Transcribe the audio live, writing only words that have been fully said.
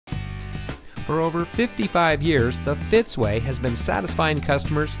For over 55 years, the Fitzway has been satisfying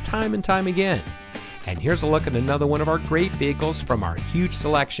customers time and time again. And here's a look at another one of our great vehicles from our huge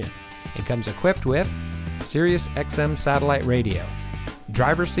selection. It comes equipped with Sirius XM satellite radio,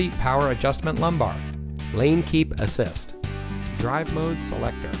 driver's seat power adjustment lumbar, lane keep assist, drive mode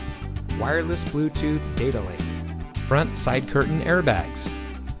selector, wireless Bluetooth data link, front side curtain airbags,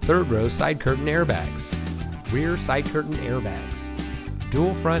 third row side curtain airbags, rear side curtain airbags,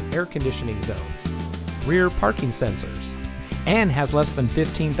 dual front air conditioning zones, rear parking sensors, and has less than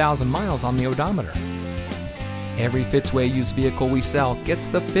 15,000 miles on the odometer. Every Fitzway used vehicle we sell gets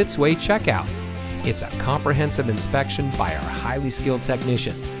the Fitzway checkout. It's a comprehensive inspection by our highly skilled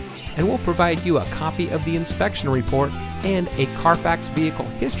technicians, and we'll provide you a copy of the inspection report and a Carfax vehicle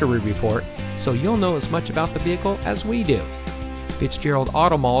history report so you'll know as much about the vehicle as we do. Fitzgerald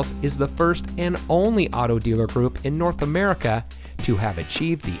Auto Malls is the first and only auto dealer group in North America to have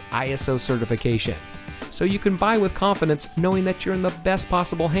achieved the ISO certification, so you can buy with confidence knowing that you're in the best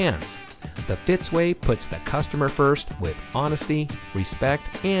possible hands. The Fitzway puts the customer first with honesty, respect,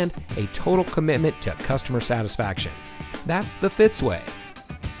 and a total commitment to customer satisfaction. That's the Fitzway.